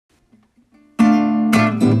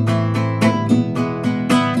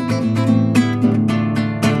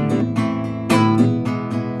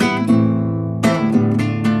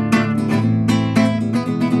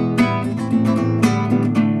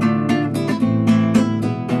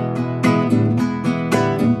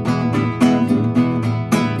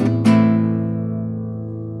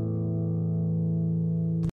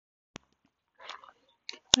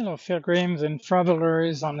Hello, pilgrims and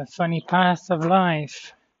travelers on the funny path of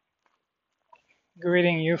life.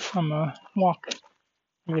 Greeting you from a walk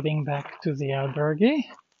leading back to the albergue.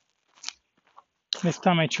 This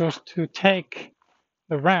time I chose to take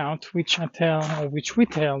the route which we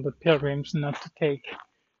tell the pilgrims not to take,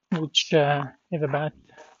 which is about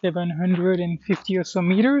 750 or so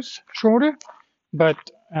meters shorter, but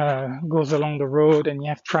goes along the road and you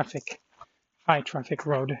have high traffic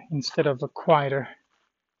road instead of a quieter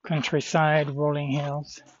countryside, rolling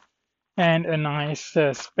hills, and a nice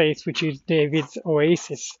space which is David's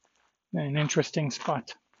Oasis, an interesting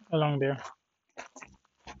spot along there.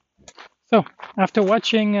 So after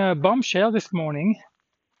watching Bombshell this morning,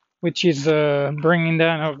 which is bringing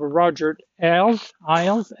down of Roger Ailes,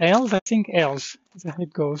 I think Ailes is how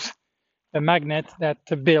it goes, the magnet that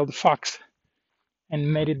built Fox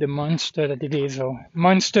and made it the monster that it is. Or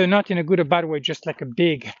monster, not in a good or bad way, just like a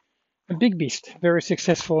big beast, very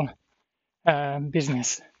successful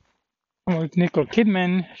business. With Nicole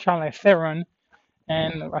Kidman, Charlize Theron,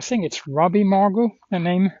 and I think it's Robbie Margot, the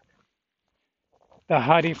name, the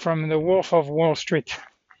hottie from The Wolf of Wall Street.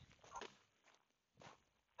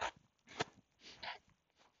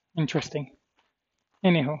 Interesting.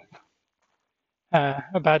 Anyhow,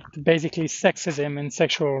 about basically sexism and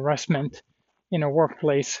sexual harassment in a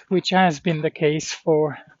workplace, which has been the case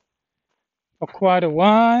for quite a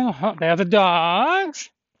while. Oh, there are the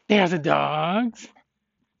dogs. There are the dogs.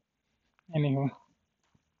 Anyhow,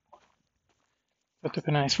 I took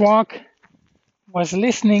a nice walk. Was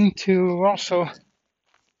listening to also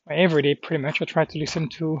every day pretty much. I try to listen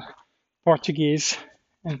to Portuguese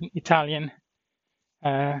and Italian,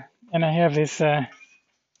 and I have this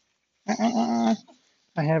Italian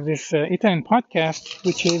podcast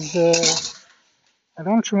which is I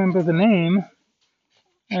don't remember the name.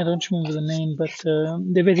 But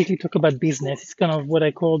they basically talk about business. It's kind of what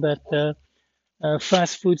I call that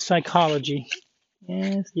fast food psychology.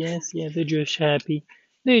 Yes. They're just happy.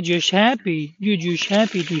 You're just happy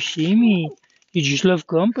to see me. You just love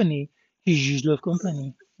company.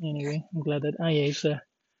 Anyway, I'm glad that IA is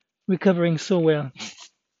recovering so well.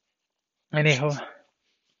 Anyhow,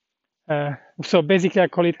 so basically I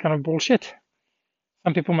call it kind of bullshit.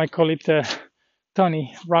 Some people might call it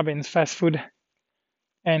Tony Robbins fast food.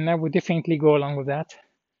 And I would definitely go along with that.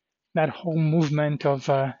 That whole movement of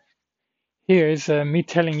here's me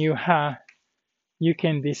telling you how you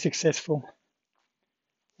can be successful.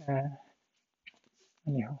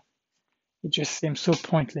 Anyhow, it just seems so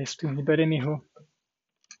pointless to me. But anyhow,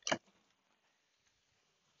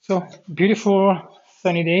 so beautiful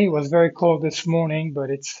sunny day. It was very cold this morning,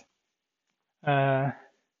 but it's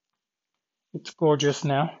gorgeous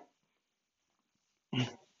now.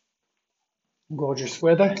 Gorgeous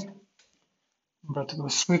weather. I'm about to go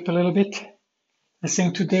sweep a little bit. I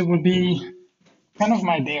think today will be kind of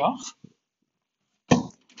my day off.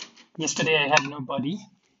 Yesterday I had nobody.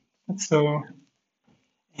 So,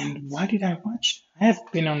 and what did I watch? I have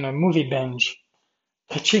been on a movie binge,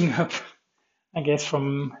 catching up, I guess,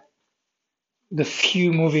 from the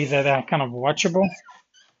few movies that are kind of watchable.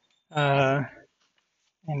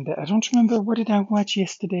 And I don't remember, what did I watch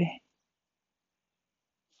yesterday?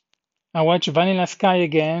 I watched Vanilla Sky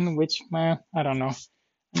again, which, I don't know.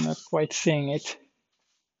 I'm not quite seeing it.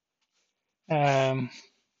 I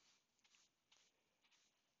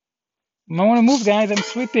want to move, guys. I'm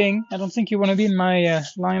sweeping. I don't think you want to be in my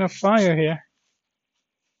line of fire here.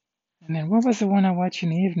 And then what was the one I watched in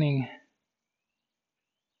the evening?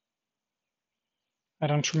 I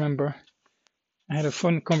don't remember. I had a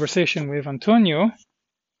fun conversation with Antonio.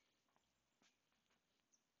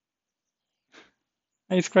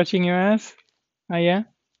 Are you scratching your ass? Oh, yeah?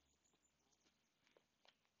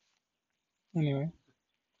 Anyway,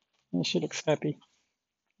 she looks happy.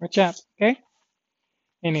 Watch out, okay?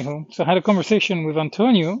 Anywho, so I had a conversation with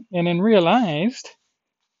Antonio and then realized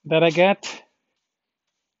that I got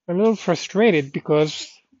a little frustrated because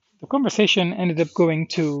the conversation ended up going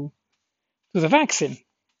to the vaccine.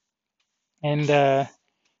 And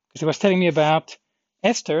because he was telling me about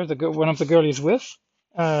Esther, one of the girls he's with,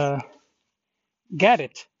 got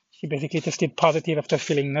it. She basically tested positive after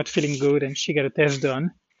not feeling good, and she got a test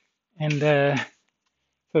done. And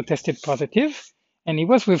so tested positive. And he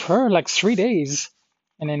was with her like 3 days.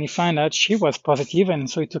 And then he found out she was positive, and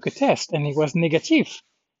so he took a test, and he was negative.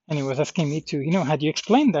 And he was asking me to, how do you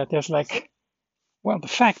explain that? There's like, well, the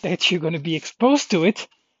fact that you're going to be exposed to it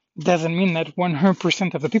doesn't mean that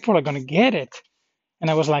 100% of the people are going to get it.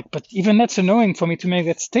 And I was like, but even that's annoying for me to make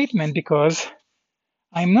that statement because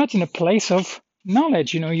I'm not in a place of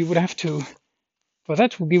knowledge. You would have to, for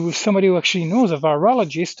that would be with somebody who actually knows, a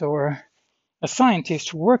virologist or a scientist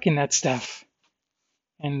who work in that stuff.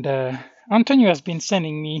 And Antonio has been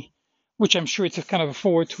sending me, which I'm sure it's a kind of a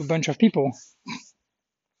forward to a bunch of people,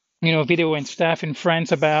 video and stuff in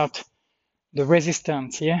France about the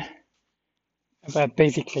resistance, yeah, about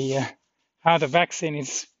basically how the vaccine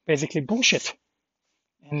is basically bullshit.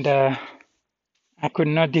 And I could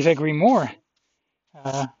not disagree more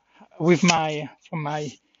from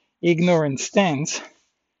my ignorant stance.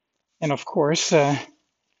 And of course, I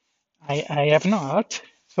have not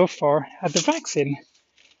so far had the vaccine.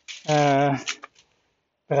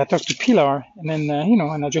 But I talked to Pilar, and then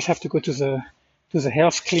and I just have to go to the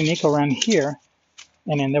health clinic around here,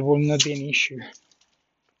 and then there will not be an issue.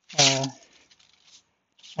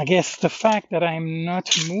 I guess the fact that I'm not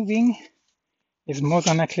moving is more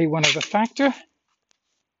than likely one of the factors.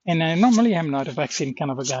 And I normally am not a vaccine kind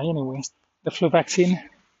of a guy anyway. The flu vaccine,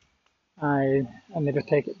 I never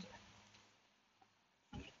take it.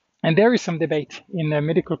 And there is some debate in the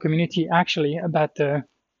medical community actually about the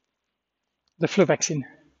flu vaccine,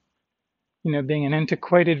 being an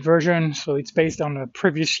antiquated version, so it's based on a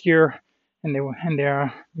previous year, and there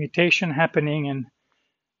are mutation happening, and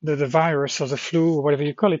the virus or the flu or whatever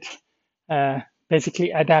you call it basically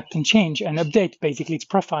adapt and change and update basically its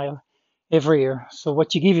profile every year. So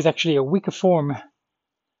what you give is actually a weaker form,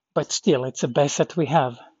 but still it's the best that we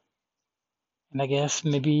have. And I guess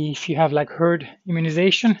maybe if you have like herd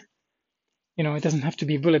immunization, it doesn't have to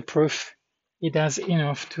be bulletproof. It does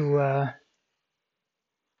enough to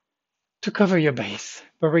cover your base,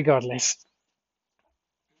 but regardless.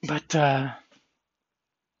 But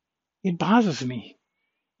it bothers me.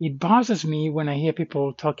 It bothers me when I hear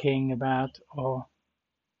people talking about, I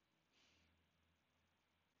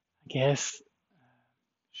guess,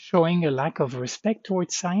 showing a lack of respect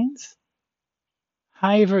towards science,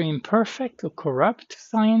 however imperfect or corrupt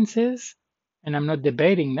science is, and I'm not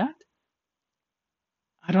debating that.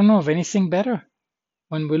 I don't know of anything better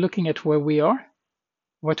when we're looking at where we are,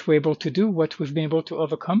 what we're able to do, what we've been able to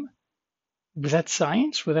overcome. Without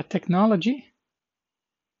science, without technology,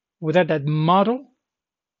 without that model,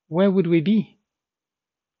 where would we be?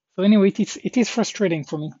 So anyway, it is frustrating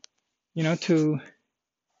for me, to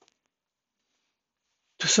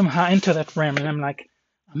somehow enter that realm. And I'm like,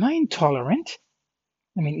 am I intolerant?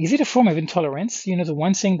 I mean, is it a form of intolerance? The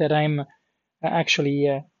one thing that I'm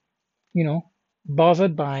actually,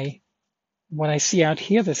 bothered by what I see out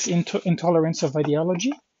here, this intolerance of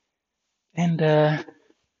ideology. And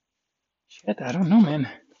shit, I don't know, man.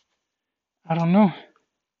 I don't know.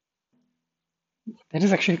 That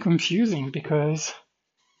is actually confusing because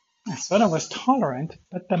I thought I was tolerant,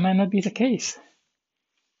 but that might not be the case.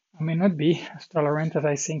 I may not be as tolerant as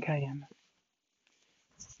I think I am.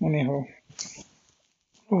 Anyhow,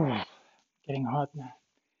 getting hot now.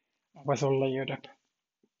 I was all layered up.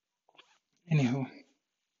 Anyhow,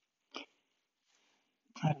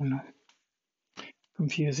 I don't know.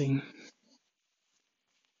 Confusing.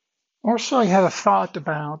 Also, I had a thought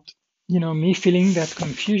about, me feeling that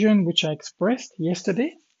confusion which I expressed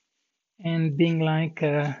yesterday and being like,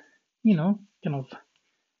 kind of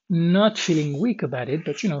not feeling weak about it,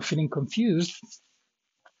 but, feeling confused.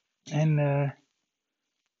 And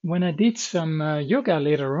when I did some yoga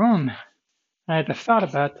later on, I had a thought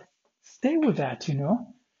about stay with that,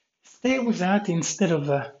 stay with that instead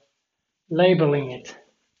of labeling it,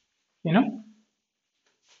 Can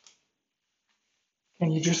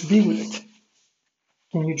you just be with it?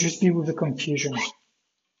 Can you just be with the confusion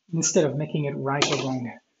instead of making it right or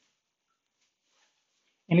wrong?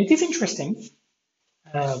 And it is interesting.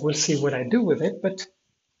 We'll see what I do with it, but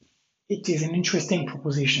it is an interesting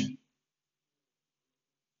proposition.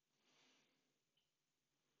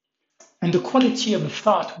 And the quality of the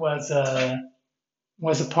thought was a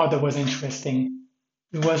part that was interesting.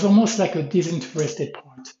 It was almost like a disinterested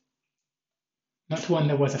part, not one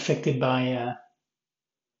that was affected by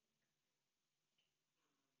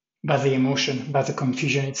the emotion, by the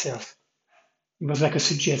confusion itself. It was like a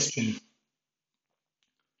suggestion.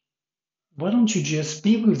 Why don't you just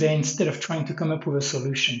be with it instead of trying to come up with a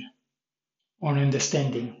solution or an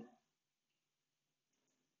understanding?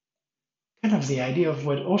 Kind of the idea of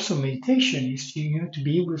what also meditation is, to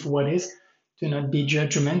be with what is, to not be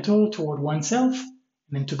judgmental toward oneself,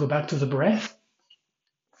 and then to go back to the breath.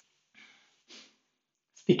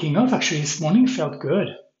 Speaking of, actually, this morning felt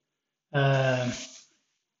good.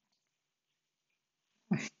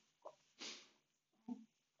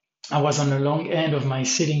 I was on the long end of my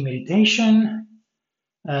sitting meditation.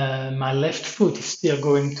 My left foot is still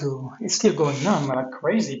going numb like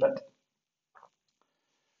crazy, but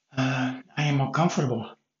I am more comfortable.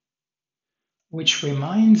 which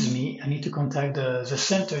reminds me, I need to contact the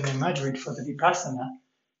center in Madrid for the Vipassana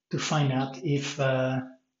to find out if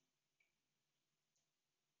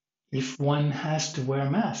one has to wear a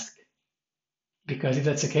mask. Because if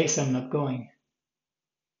that's the case, I'm not going.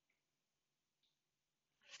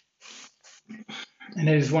 And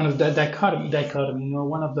it is one of the dichotomy,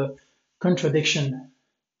 one of the contradiction.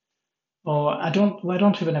 Or I don't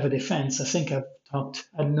even have a defense. I think I've talked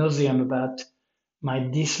ad nauseum about my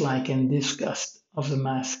dislike and disgust of the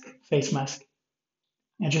mask, face mask.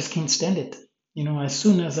 I just can't stand it. As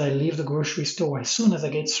soon as I leave the grocery store, as soon as I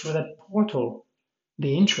get through that portal,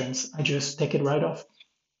 the entrance, I just take it right off.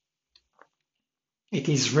 It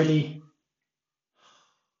is really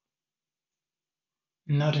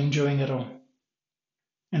not enjoying at all.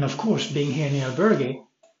 And of course, being here in Albergue,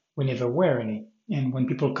 we never wear any. And when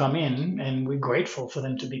people come in, and we're grateful for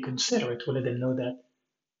them to be considerate, we let them know that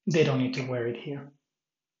they don't need to wear it here.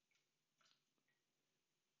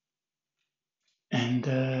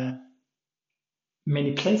 And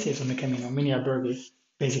many places on the Camino, many albergues,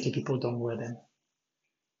 basically people don't wear them.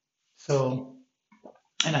 So,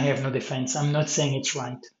 and I have no defense. I'm not saying it's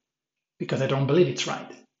right because I don't believe it's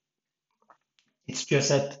right. It's just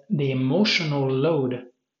that the emotional load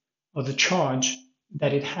or the charge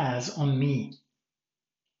that it has on me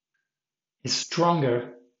is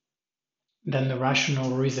stronger than the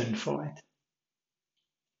rational reason for it.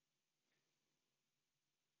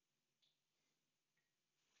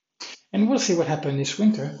 And we'll see what happens this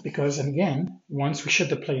winter because, again, once we shut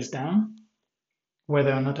the place down,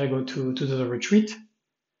 whether or not I go to the retreat,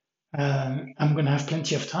 I'm going to have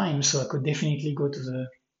plenty of time, so I could definitely go to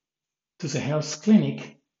the health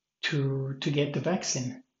clinic to get the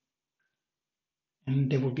vaccine,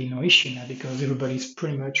 and there will be no issue now because everybody's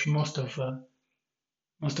pretty much most of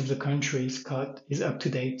the country is up to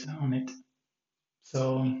date on it.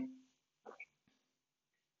 So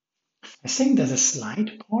I think there's a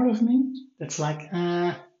slight part of me that's like,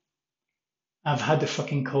 I've had the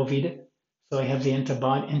fucking COVID, so I have the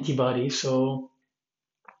antibody. So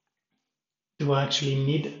do I actually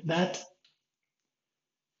need that?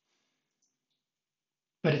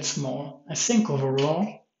 But it's more. I think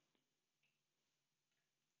overall,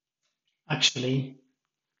 actually,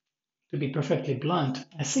 to be perfectly blunt,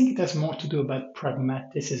 I think it has more to do about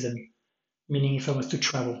pragmatism, meaning if I was to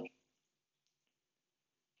travel.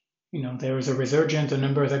 There is a resurgence, the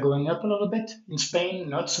numbers are going up a little bit in Spain,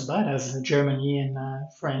 not so bad as Germany and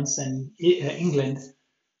France and England,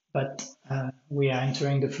 but we are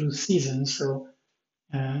entering the flu season, so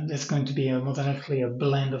there's going to be more than likely a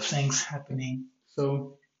blend of things happening.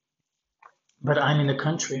 So, but I'm in the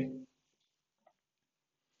country,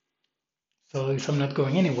 so if I'm not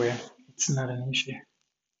going anywhere, it's not an issue.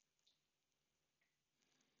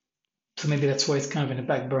 So maybe that's why it's kind of in the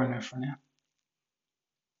back burner for now.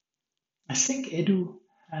 I think Edu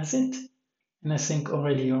has it, and I think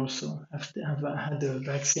Aurélie also have had the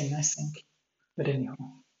vaccine, I think. But anyhow.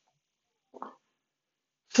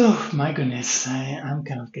 So, my goodness, I'm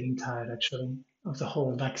kind of getting tired actually of the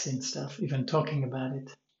whole vaccine stuff. Even talking about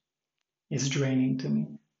it is draining to me.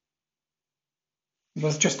 It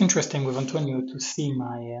was just interesting with Antonio to see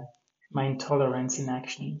my intolerance in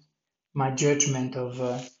action, my judgment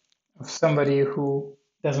of somebody who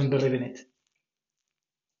doesn't believe in it,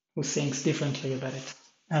 who thinks differently about it,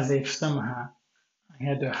 as if somehow I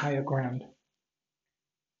had the higher ground.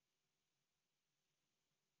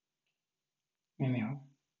 Anyhow,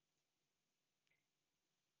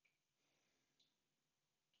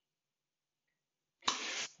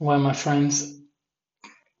 well, my friends,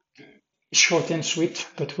 short and sweet,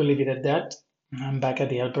 but we'll leave it at that. I'm back at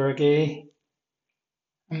the albergue.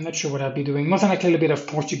 I'm not sure what I'll be doing. Most likely a little bit of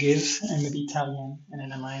Portuguese and maybe Italian, and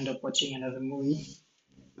then I might end up watching another movie.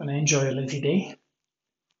 Gonna enjoy a lazy day,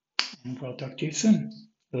 and we'll talk to you soon.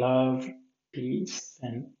 Love, peace,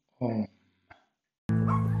 and home.